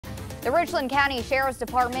The Richland County Sheriff's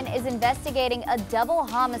Department is investigating a double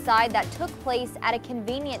homicide that took place at a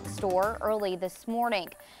convenience store early this morning.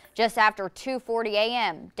 Just after 2:40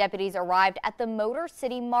 a.m., deputies arrived at the Motor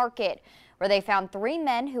City Market, where they found 3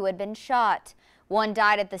 men who had been shot. One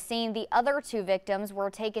died at the scene. The other 2 victims were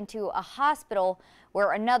taken to a hospital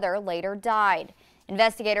where another later died.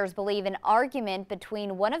 Investigators believe an argument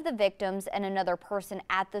between one of the victims and another person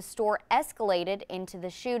at the store escalated into the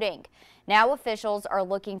shooting. Now officials are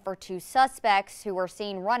looking for 2 suspects who were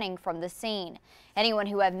seen running from the scene. Anyone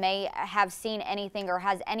who may have seen anything or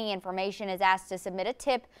has any information is asked to submit a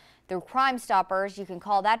tip through Crime Stoppers. You can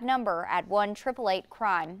call that number at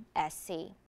 1-888-CRIME-SC.